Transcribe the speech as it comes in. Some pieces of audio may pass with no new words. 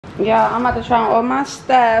Yeah, I'm about to try on all my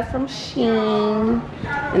stuff from Shein,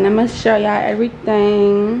 and I'm gonna show y'all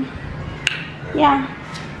everything. Yeah,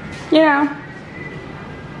 you know,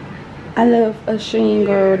 I love a Shein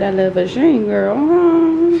girl. I love a Shein girl.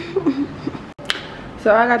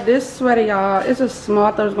 So I got this sweater, y'all. It's a small.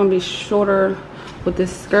 I thought it was gonna be shorter with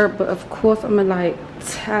this skirt, but of course I'm gonna like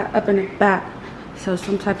tie up in the back so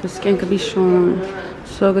some type of skin could be shown,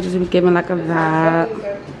 so it could just be giving like a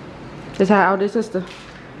vibe. Just how this is the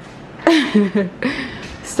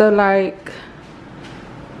so like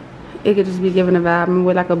it could just be giving a vibe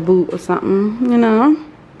with like a boot or something, you know,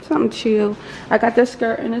 something chill. I got this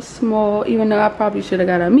skirt in a small, even though I probably should have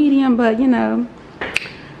got a medium, but you know,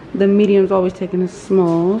 the medium's always taking the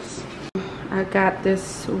smalls. I got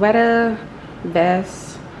this sweater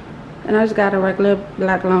vest, and I just got a regular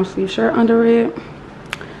black long sleeve shirt under it,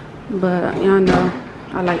 but y'all know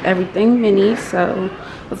I like everything mini, so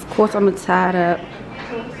of course I'm gonna tie it up,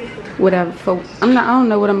 whatever. I don't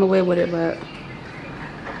know what I'm gonna wear with it, but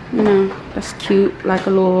you know, that's cute, like a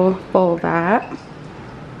little fall vibe.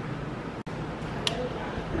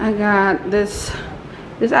 I got this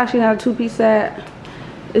actually not a two-piece set.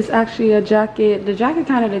 It's actually a jacket. The jacket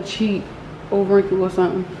kind of the cheap over wrinkle or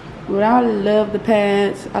something, but I love the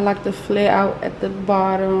pants. I like the flare out at the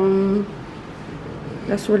bottom.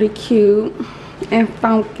 That's really cute and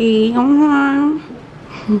funky.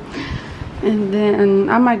 And then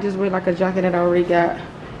I might just wear like a jacket that I already got.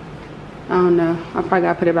 I don't know, I probably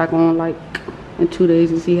gotta put it back on like in 2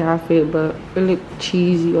 days and see how I feel, but it look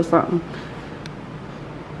cheesy or something.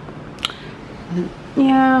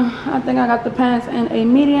 Yeah, I think I got the pants in a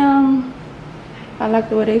medium. I like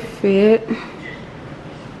the way they fit.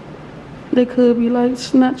 They could be like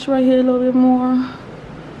snatched right here a little bit more,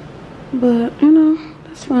 but you know,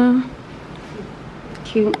 that's fine.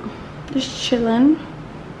 Cute, just chilling.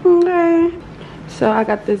 Okay, so I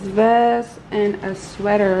got this vest and a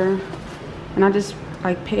sweater, and I just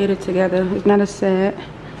like paired it together. It's not a set,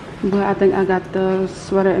 but I think I got the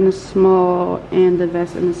sweater in a small and the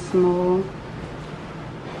vest in a small.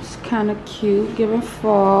 It's kind of cute, giving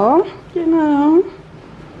fall, you know.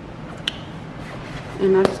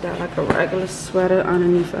 And I just got like a regular sweater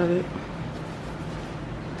underneath of it.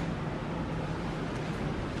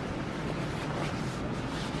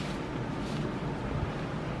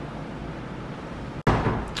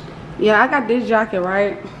 Yeah, I got this jacket,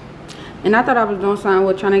 right? And I thought I was doing something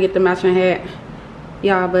with trying to get the matching hat.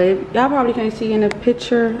 Y'all, but y'all probably can't see in the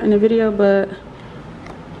picture, in the video, but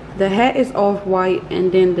the hat is off-white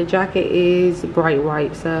and then the jacket is bright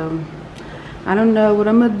white. So I don't know what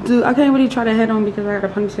I'm gonna do. I can't really try the hat on because I got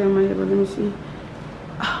a ponytail in my head, but let me see.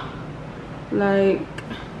 Like,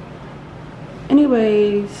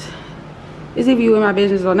 anyways, it's if you in my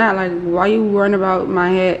business or not. Like, why you worrying about my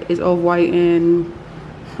hat is off-white and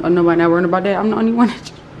nobody not worrying about that? I'm the only one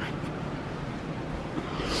that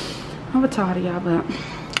I'm tired of y'all, but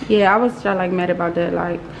yeah, I was just like mad about that.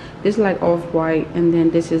 Like, this is like off-white and then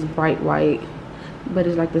this is bright white, but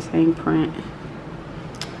it's like the same print.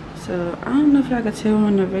 So I don't know if y'all can tell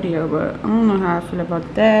in the video, but I don't know how I feel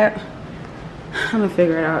about that. I'm gonna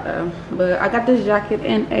figure it out though. But I got this jacket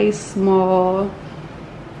in a small,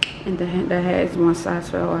 and the hat is one size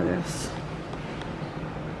fits all, I guess.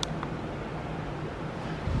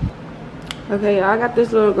 Okay, I got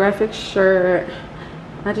this little graphic shirt.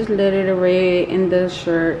 I just let it red in the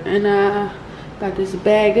shirt, and I got this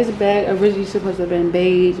bag. This bag originally supposed to have been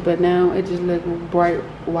beige, but now it just looks bright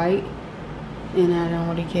white, and I don't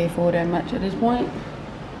really care for it that much at this point.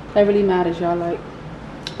 That really matters, y'all. Like,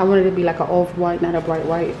 I wanted it to be like an off-white, not a bright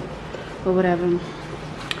white, but whatever.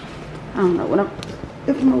 I don't know what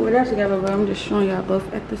if I'm gonna wear that together, but I'm just showing y'all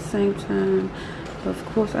both at the same time. But of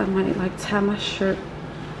course, I might like tie my shirt.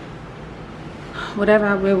 Whatever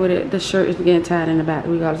I wear with it, the shirt is getting tied in the back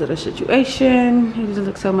regardless of the situation. It just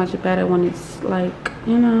looks so much better when it's like,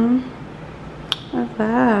 you know, a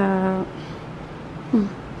vibe.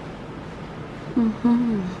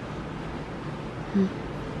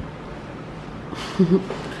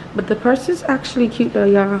 But the purse is actually cute though,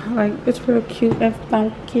 y'all. Like, it's real cute and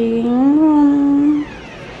funky.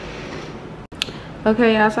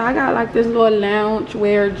 Okay, y'all, so I got like this little lounge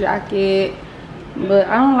wear jacket, but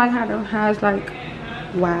I don't like how it's like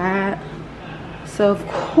wide. So of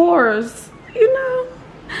course, you know,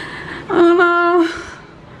 I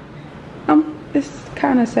don't know. It's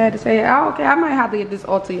kind of sad to say. Okay, I might have to get this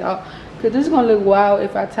all to y'all, because this is gonna look wild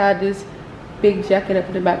if I tie this big jacket up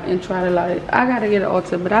in the back and try to like, I gotta get it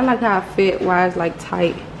altered. But I like how it fit, why it's like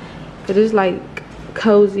tight, because it's like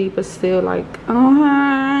cozy but still like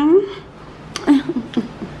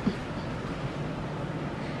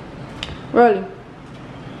really.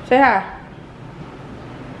 Say hi.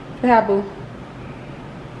 Say hi, boo.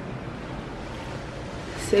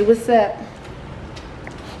 Say what's up.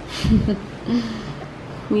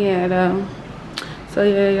 Yeah, though. So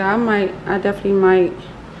yeah, I definitely might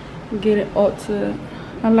get it Ulta.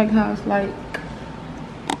 I like how it's like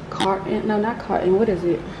carton. No, not carton. What is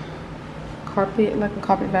it? Carpet, like a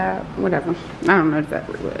carpet vibe. Whatever. I don't know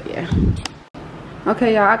exactly what. Yeah.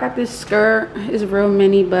 Okay, y'all. I got this skirt. It's real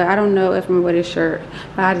mini, but I don't know if I'm gonna wear this shirt.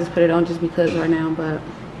 But I just put it on just because right now. But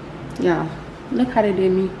yeah, look how they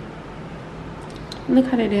did me. Look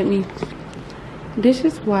how they did me. This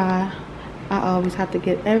is why I always have to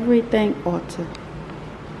get everything Ulta.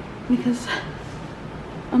 Because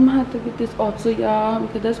I'm gonna have to get this Ulta, y'all,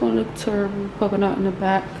 because that's gonna look terrible poking out in the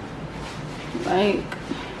back. Like,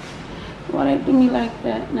 why they do me like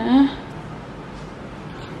that, nah?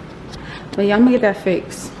 But yeah, I'm gonna get that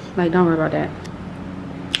fixed. Like, don't worry about that.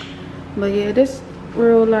 But yeah, this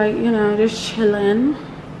real, like, you know, just chilling,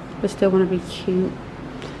 but still wanna be cute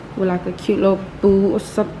with like a cute little boot or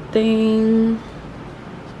something.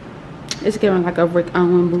 It's giving like a Rick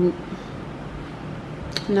Owen boot.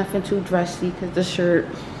 Nothing too dressy because the shirt,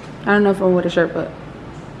 I don't know if I'm with a shirt, but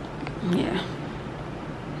yeah.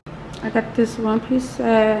 I got this one piece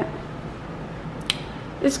set.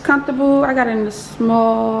 It's comfortable. I got it in the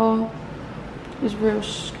small. It's real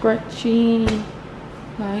stretchy,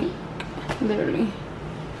 like literally.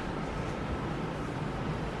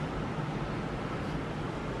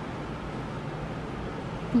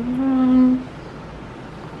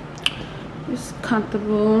 It's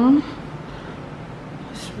comfortable.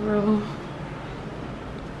 It's real.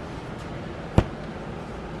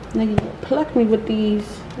 Nigga, pluck me with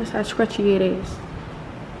these. That's how stretchy it is.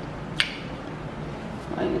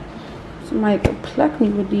 Like, somebody could pluck me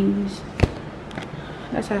with these.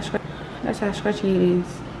 That's how stretchy it is.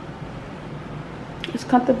 It's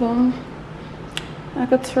comfortable. I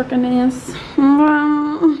could twerk in this.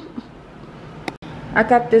 I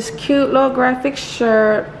got this cute little graphic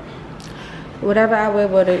shirt. Whatever I wear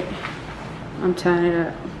with it, I'm tying it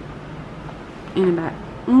up in the back.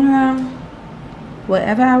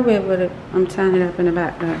 Whatever I wear with it, I'm tying it up in the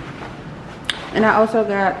back though. And I also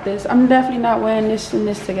got this. I'm definitely not wearing this and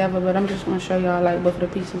this together, but I'm just gonna show y'all like both of the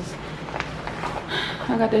pieces.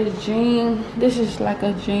 I got this jean. This is like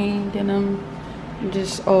a jean denim,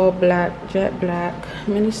 just all black, jet black,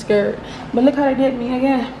 mini skirt. But look how they did me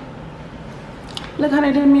again. Look how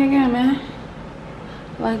they did me again, man.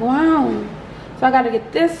 Like, wow. So I gotta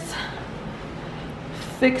get this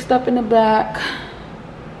fixed up in the back.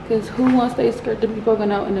 Cause who wants their skirt to be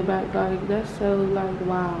poking out in the back? Like, that's so like,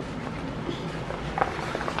 wow.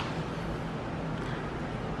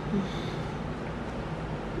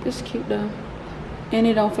 It's cute though. And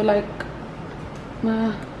it don't feel like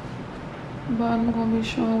my bottom gonna be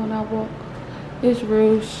showing when I walk. It's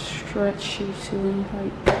real stretchy too,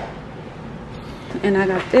 like. And I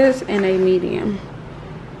got this in a medium.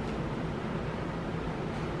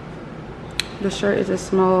 The shirt is a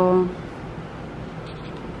small.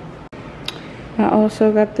 I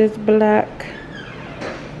also got this black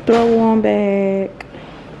throw-on bag.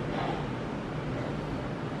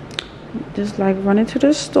 Just like running to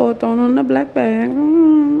the store, throwing on the black bag.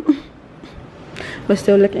 But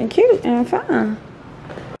still looking cute and fine.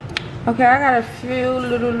 Okay, I got a few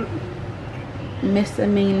little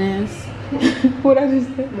miscellaneous. What I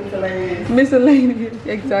just said? Miscellaneous. Miscellaneous.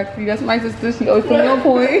 Exactly. That's my sister. She always put me on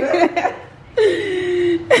point.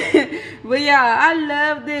 But yeah, I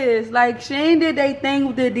love this. Like, Shein did they thing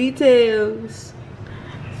with the details.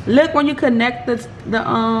 Look, when you connect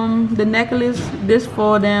the necklace, this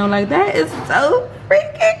fall down. Like, that is so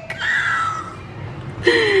freaking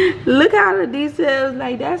cool. Look how the details,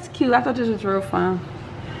 like, that's cute. I thought this was real fun.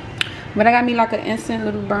 But I got me like an instant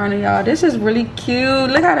little burner, y'all. This is really cute.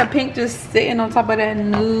 Look how the pink just sitting on top of that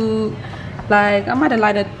nude. Like, I'm about to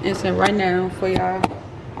light an instant right now for y'all.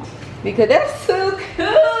 Because that's so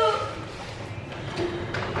cool.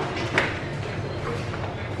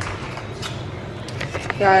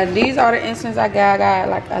 Yeah, these are the instants I got. I got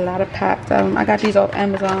like a lot of packs of them. I got these off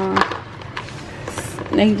Amazon.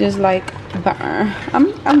 They just like burn.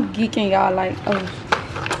 I'm geeking, y'all. Like, oh.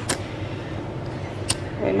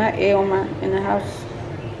 Wait, my ear in the house.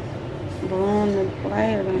 Blowing the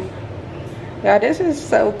light. Y'all, this is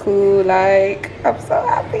so cool. Like, I'm so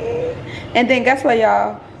happy. And then guess what,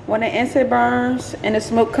 y'all? When the instant burns and the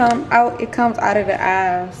smoke come out, it comes out of the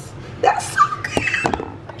eyes. That's so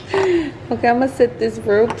cute. Okay, I'm gonna set this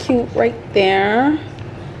real cute right there.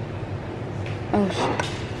 Oh shit.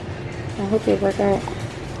 I hope it work out.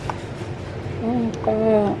 Oh my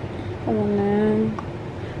god. Come on, man.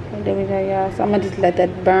 Okay, there we go, y'all. So I'm gonna just let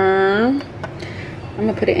that burn. I'm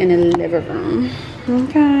gonna put it in the living room.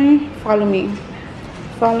 Okay, follow me.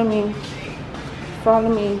 Follow me. Follow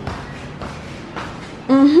me.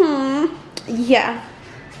 Yeah,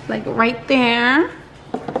 like right there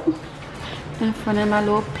in front of my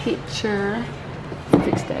little picture.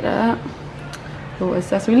 Fix that up. Little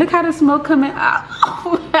accessory. Look how the smoke coming out.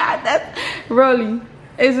 Oh God, that's really,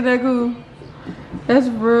 isn't that cool? That's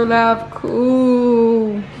real life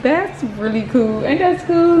cool. That's really cool. Ain't that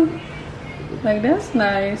cool? Like, that's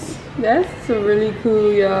nice. That's really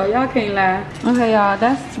cool, y'all. Y'all can't lie. Okay, y'all,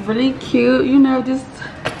 that's really cute. You know, just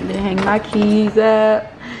hang my keys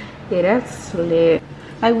up. Yeah, that's lit.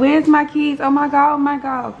 Like, where's my keys? Oh my God, oh my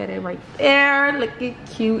God. Okay, they're right there. Looking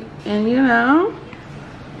cute. And you know,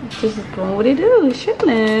 just doing what it do. It's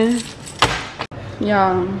chilling.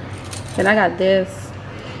 Y'all, and I got this.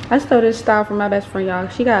 I stole this style from my best friend, y'all.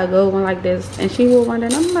 She got a good one like this. And she wore one,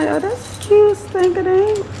 and I'm like, oh, that's cute. Think it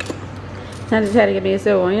ain't. I just had to get me a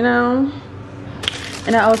silver one, you know.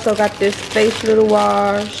 And I also got this face little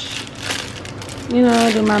wash. You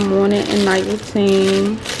know, do my morning and night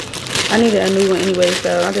routine. I needed a new one anyway,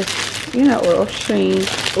 so I just, you know, off Shein.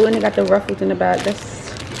 Oh, and it got the ruffles in the back.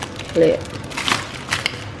 That's lit.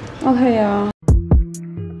 Okay, y'all.